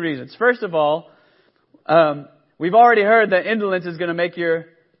for two reasons. First of all, we've already heard that indolence is going to make your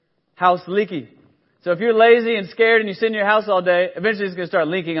house leaky. So if you're lazy and scared and you sit in your house all day, eventually it's going to start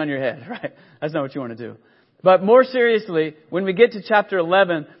leaking on your head, right? That's not what you want to do. But more seriously, when we get to chapter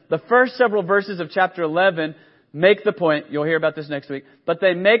 11, the first several verses of chapter 11 make the point, you'll hear about this next week, but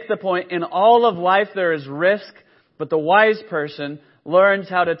they make the point, in all of life there is risk, but the wise person learns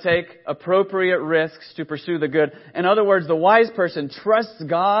how to take appropriate risks to pursue the good. In other words, the wise person trusts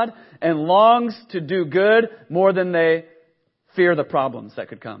God and longs to do good more than they fear the problems that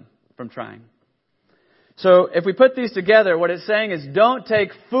could come from trying. So if we put these together, what it's saying is don't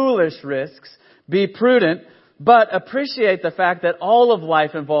take foolish risks, be prudent, but appreciate the fact that all of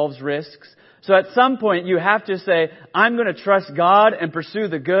life involves risks. So at some point you have to say, I'm going to trust God and pursue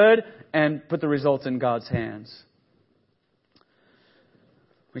the good and put the results in God's hands.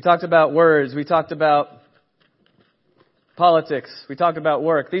 We talked about words. We talked about politics. We talked about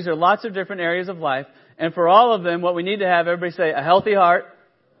work. These are lots of different areas of life. And for all of them, what we need to have, everybody say, a healthy heart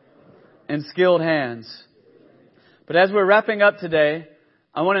and skilled hands. But as we're wrapping up today,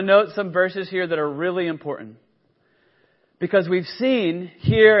 I want to note some verses here that are really important. Because we've seen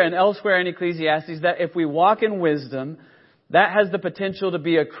here and elsewhere in Ecclesiastes that if we walk in wisdom, that has the potential to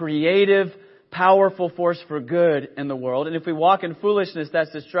be a creative, powerful force for good in the world. And if we walk in foolishness,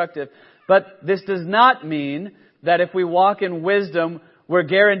 that's destructive. But this does not mean that if we walk in wisdom, we're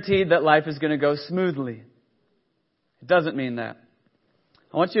guaranteed that life is going to go smoothly. It doesn't mean that.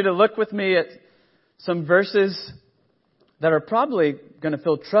 I want you to look with me at some verses that are probably going to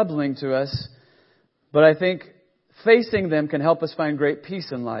feel troubling to us, but I think facing them can help us find great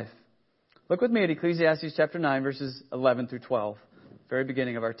peace in life. Look with me at Ecclesiastes chapter 9, verses 11 through 12, very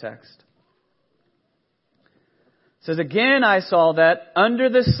beginning of our text. It says, again I saw that under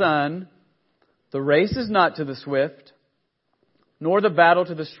the sun the race is not to the swift, nor the battle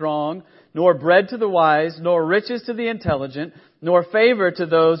to the strong, nor bread to the wise, nor riches to the intelligent, nor favor to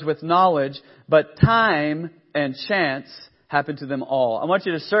those with knowledge, but time and chance happen to them all. I want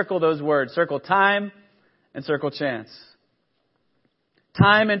you to circle those words. Circle time and circle chance.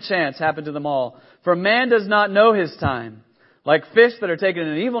 Time and chance happen to them all. For man does not know his time. Like fish that are taken in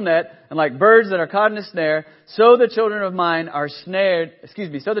an evil net, and like birds that are caught in a snare, so the children of man are snared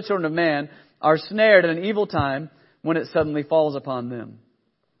in an evil time when it suddenly falls upon them.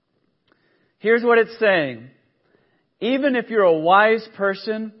 Here's what it's saying. Even if you're a wise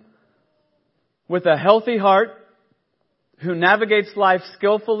person with a healthy heart who navigates life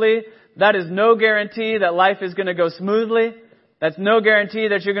skillfully, that is no guarantee that life is going to go smoothly. That's no guarantee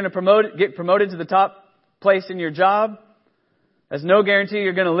that you're going to get promoted to the top place in your job. That's no guarantee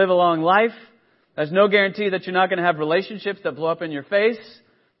you're going to live a long life. That's no guarantee that you're not going to have relationships that blow up in your face.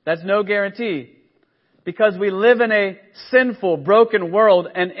 That's no guarantee. Because we live in a sinful, broken world,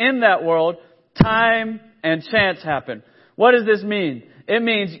 and in that world, time and chance happen. What does this mean? It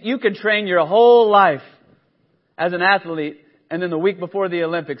means you can train your whole life as an athlete, and then the week before the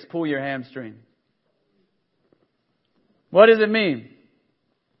Olympics, pull your hamstring. What does it mean?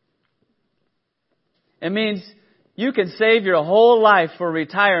 It means you can save your whole life for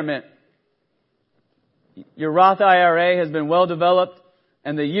retirement. Your Roth IRA has been well developed,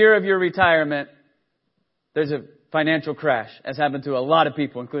 and the year of your retirement, there's a financial crash, as happened to a lot of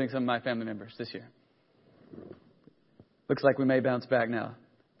people, including some of my family members this year. Looks like we may bounce back now.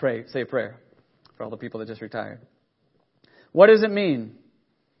 Say a prayer for all the people that just retired. What does it mean?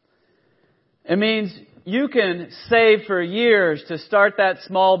 It means you can save for years to start that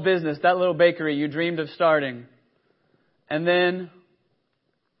small business, that little bakery you dreamed of starting. And then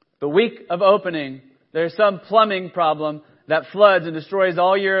the week of opening, there's some plumbing problem that floods and destroys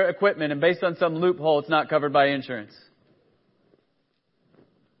all your equipment, and based on some loophole, it's not covered by insurance.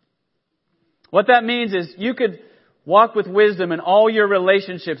 What that means is you could walk with wisdom in all your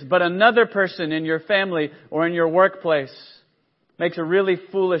relationships, but another person in your family or in your workplace makes a really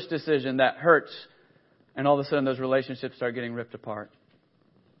foolish decision that hurts, and all of a sudden those relationships start getting ripped apart.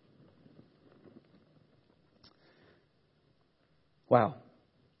 Wow.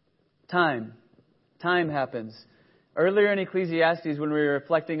 Time happens. Earlier in Ecclesiastes, when we were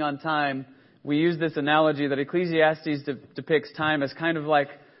reflecting on time, we used this analogy that Ecclesiastes depicts time as kind of like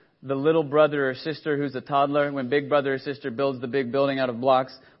the little brother or sister who's a toddler. When big brother or sister builds the big building out of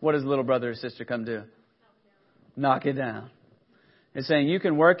blocks, what does little brother or sister come do? Knock it down. It's saying you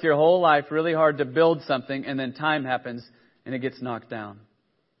can work your whole life really hard to build something, and then time happens and it gets knocked down.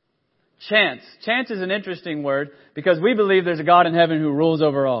 Chance. Chance is an interesting word because we believe there's a God in heaven who rules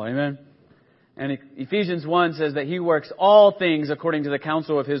over all. Amen? And Ephesians 1 says that He works all things according to the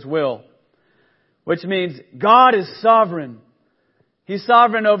counsel of His will. Which means God is sovereign. He's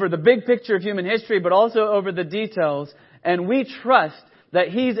sovereign over the big picture of human history, but also over the details. And we trust that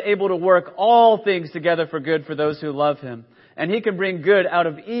He's able to work all things together for good for those who love Him. And He can bring good out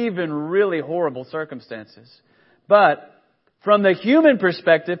of even really horrible circumstances. But From the human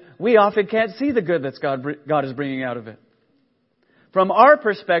perspective, we often can't see the good that God is bringing out of it. From our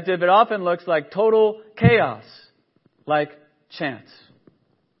perspective, it often looks like total chaos, like chance.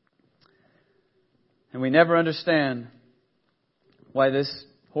 And we never understand why this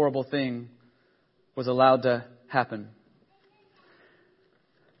horrible thing was allowed to happen.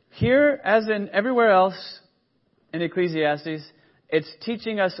 Here, as in everywhere else in Ecclesiastes, it's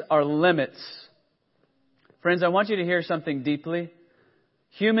teaching us our limits. Friends, I want you to hear something deeply.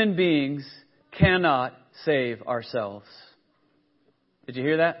 Human beings cannot save ourselves. Did you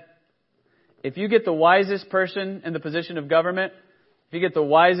hear that? If you get the wisest person in the position of government, if you get the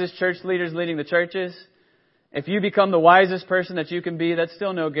wisest church leaders leading the churches, if you become the wisest person that you can be, that's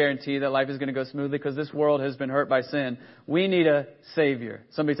still no guarantee that life is going to go smoothly because this world has been hurt by sin. We need a Savior.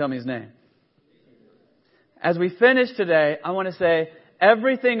 Somebody tell me His name. As we finish today, I want to say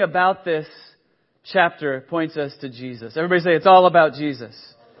everything about this chapter points us to Jesus. Everybody say it's all about Jesus.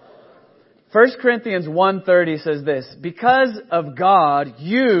 1 Corinthians 1:30 says this, because of God,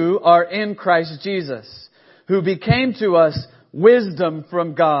 you are in Christ Jesus, who became to us wisdom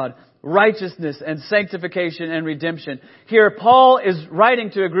from God, righteousness and sanctification and redemption. Here, Paul is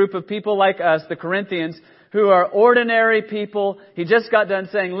writing to a group of people like us, the Corinthians, who are ordinary people. He just got done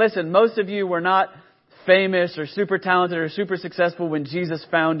saying, listen, most of you were not famous or super talented or super successful when Jesus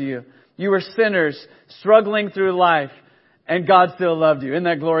found you. You were sinners struggling through life, and God still loved you. Isn't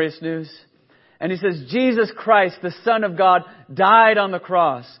that glorious news? And he says, Jesus Christ, the Son of God, died on the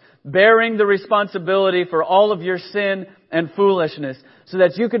cross, bearing the responsibility for all of your sin and foolishness, so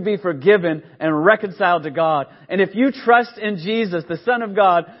that you could be forgiven and reconciled to God. And if you trust in Jesus, the Son of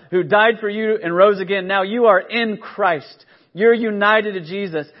God, who died for you and rose again, now you are in Christ. You're united to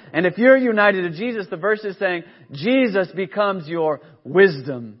Jesus. And if you're united to Jesus, the verse is saying, Jesus becomes your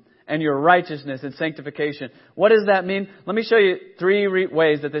wisdom and your righteousness and sanctification. What does that mean? Let me show you three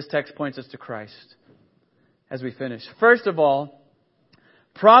ways that this text points us to Christ as we finish. First of all,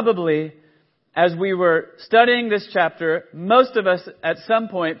 probably as we were studying this chapter, most of us at some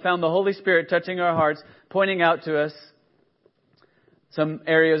point found the Holy Spirit touching our hearts, pointing out to us some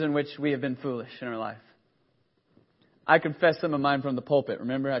areas in which we have been foolish in our life. I confess some of mine from the pulpit.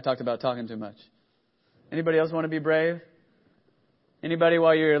 Remember, I talked about talking too much. Anybody else want to be brave? Anybody,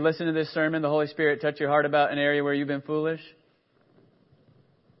 while you're listening to this sermon, the Holy Spirit touch your heart about an area where you've been foolish?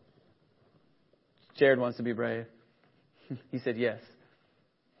 Jared wants to be brave. He said yes.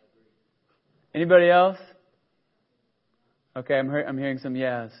 Anybody else? Okay, I'm hearing some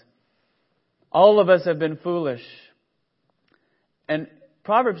yes. All of us have been foolish. And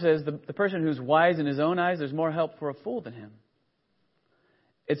Proverbs says the person who's wise in his own eyes, there's more help for a fool than him.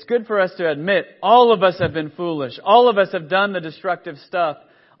 It's good for us to admit all of us have been foolish. All of us have done the destructive stuff.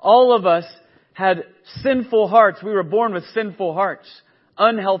 All of us had sinful hearts. We were born with sinful hearts,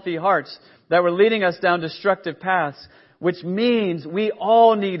 unhealthy hearts that were leading us down destructive paths, which means we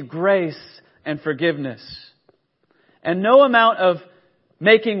all need grace and forgiveness. And no amount of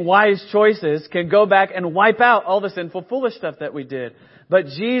making wise choices can go back and wipe out all the sinful, foolish stuff that we did. But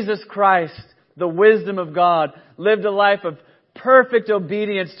Jesus Christ, the wisdom of God, lived a life of perfect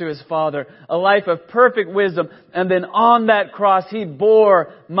obedience to His Father, a life of perfect wisdom. And then on that cross, He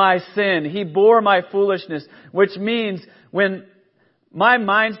bore my sin. He bore my foolishness, which means when my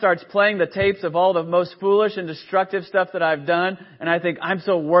mind starts playing the tapes of all the most foolish and destructive stuff that I've done, and I think, I'm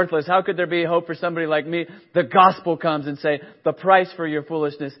so worthless. How could there be hope for somebody like me? The gospel comes and say, the price for your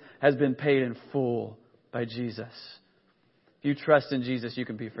foolishness has been paid in full by Jesus. If you trust in Jesus, you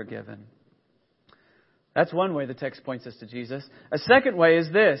can be forgiven. That's one way the text points us to Jesus. A second way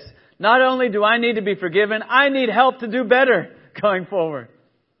is this. Not only do I need to be forgiven, I need help to do better going forward.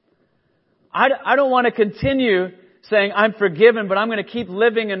 I don't want to continue saying I'm forgiven, but I'm going to keep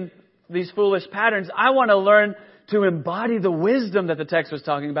living in these foolish patterns. I want to learn to embody the wisdom that the text was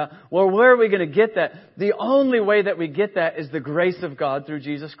talking about. Well, where are we going to get that? The only way that we get that is the grace of God through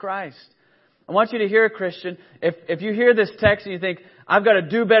Jesus Christ. I want you to hear, Christian, if you hear this text and you think, I've got to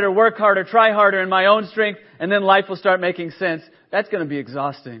do better, work harder, try harder in my own strength, and then life will start making sense, that's going to be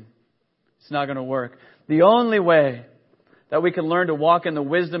exhausting. It's not going to work. The only way that we can learn to walk in the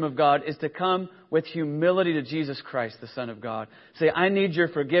wisdom of God is to come with humility to Jesus Christ, the Son of God. Say, I need your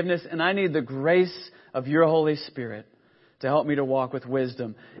forgiveness and I need the grace of your Holy Spirit to help me to walk with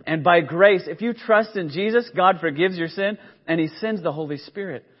wisdom. And by grace, if you trust in Jesus, God forgives your sin and He sends the Holy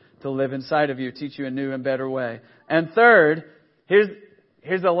Spirit to live inside of you, teach you a new and better way. And third, here's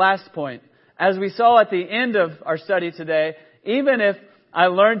the last point. As we saw at the end of our study today, even if I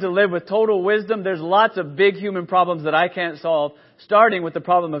learned to live with total wisdom. There's lots of big human problems that I can't solve, starting with the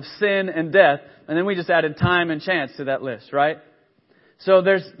problem of sin and death. And then we just added time and chance to that list, right? So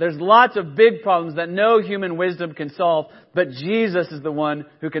there's lots of big problems that no human wisdom can solve, but Jesus is the one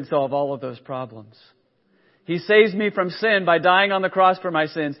who can solve all of those problems. He saves me from sin by dying on the cross for my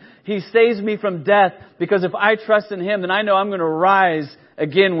sins. He saves me from death because if I trust in Him, then I know I'm going to rise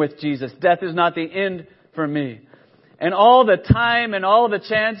again with Jesus. Death is not the end for me. And all the time and all the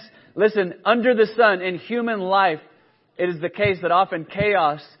chance, listen, under the sun in human life, it is the case that often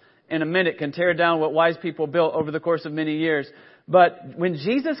chaos in a minute can tear down what wise people built over the course of many years. But when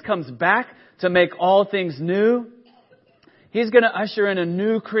Jesus comes back to make all things new, He's going to usher in a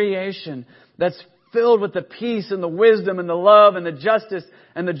new creation that's filled with the peace and the wisdom and the love and the justice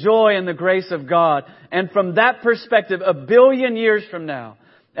and the joy and the grace of God. And from that perspective, 1 billion years from now,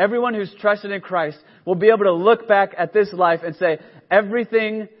 everyone who's trusted in Christ will be able to look back at this life and say,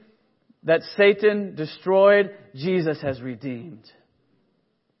 everything that Satan destroyed, Jesus has redeemed.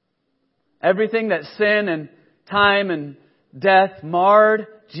 Everything that sin and time and death marred,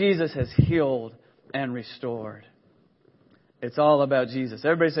 Jesus has healed and restored. It's all about Jesus.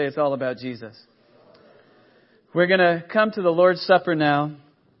 Everybody say it's all about Jesus. We're going to come to the Lord's Supper now.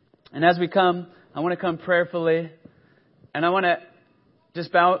 And as we come, I want to come prayerfully. And I want to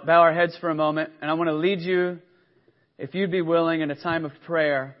just bow our heads for a moment. And I want to lead you, if you'd be willing, in a time of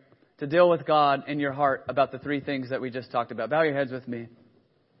prayer to deal with God in your heart about the three things that we just talked about. Bow your heads with me.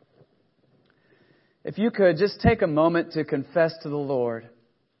 If you could, just take a moment to confess to the Lord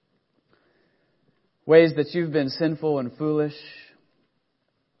ways that you've been sinful and foolish,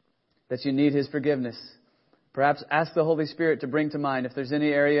 that you need His forgiveness. Perhaps ask the Holy Spirit to bring to mind if there's any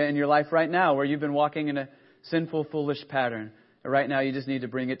area in your life right now where you've been walking in a sinful, foolish pattern. Right now you just need to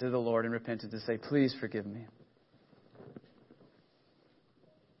bring it to the Lord in repentance and say, please forgive me.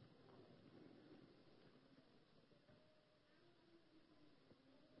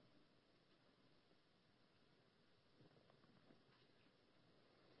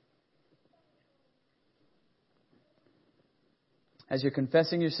 As you're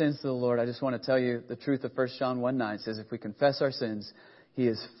confessing your sins to the Lord, I just want to tell you the truth of 1 John 1:9 says, if we confess our sins, He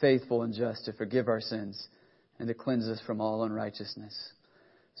is faithful and just to forgive our sins and to cleanse us from all unrighteousness.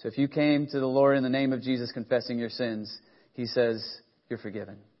 So if you came to the Lord in the name of Jesus confessing your sins, He says, you're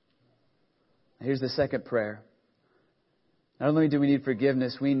forgiven. Here's the second prayer. Not only do we need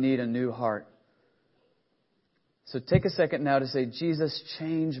forgiveness, we need a new heart. So take a second now to say, Jesus,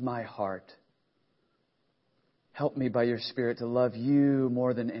 change my heart. Help me by your Spirit to love you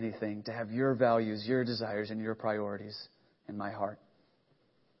more than anything, to have your values, your desires, and your priorities in my heart.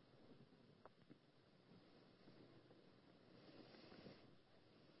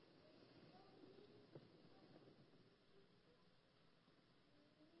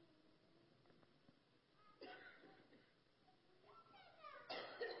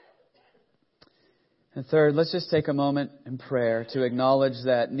 And third, let's just take a moment in prayer to acknowledge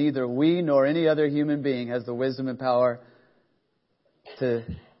that neither we nor any other human being has the wisdom and power to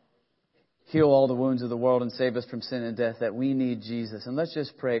heal all the wounds of the world and save us from sin and death, that we need Jesus. And let's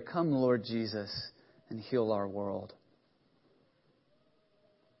just pray, come Lord Jesus, and heal our world.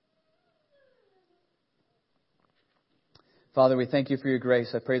 Father, we thank you for your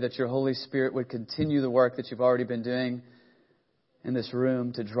grace. I pray that your Holy Spirit would continue the work that you've already been doing in this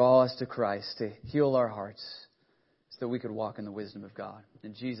room to draw us to Christ, to heal our hearts so that we could walk in the wisdom of God.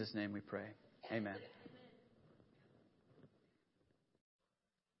 In Jesus' name we pray. Amen.